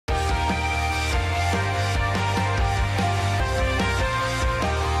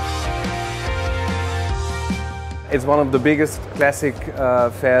It's one of the biggest classic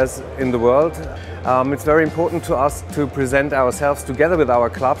fairs in the world. It's very important to us to present ourselves together with our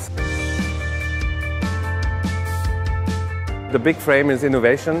clubs. The big frame is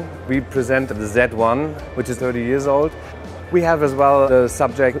innovation. We present the Z1, which is 30 years old. We have as well the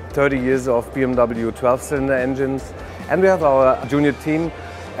subject 30 years of BMW 12-cylinder engines. And we have our junior team.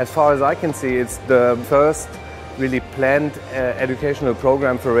 As far as I can see, it's the first really planned educational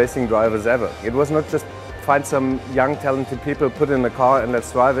program for racing drivers ever. It was not just find some young talented people, put in a car and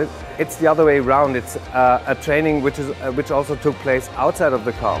let's drive it. It's the other way around. It's a training which also took place outside of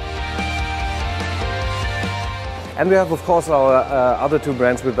the car. And we have, of course, our other two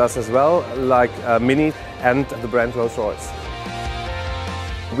brands with us as well, like Mini and the brand Rolls-Royce.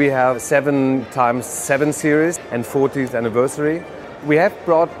 We have 7x7 series and 40th anniversary. We have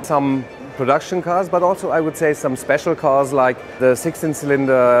brought some production cars, but also I would say some special cars like the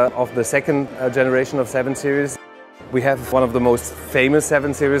 16-cylinder of the second generation of 7 Series. We have one of the most famous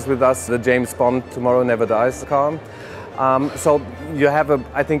 7 Series with us, the James Bond Tomorrow Never Dies car. So you have,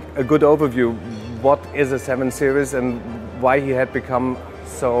 I think, a good overview what is a 7 Series and why he had become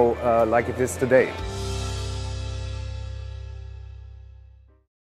so like it is today.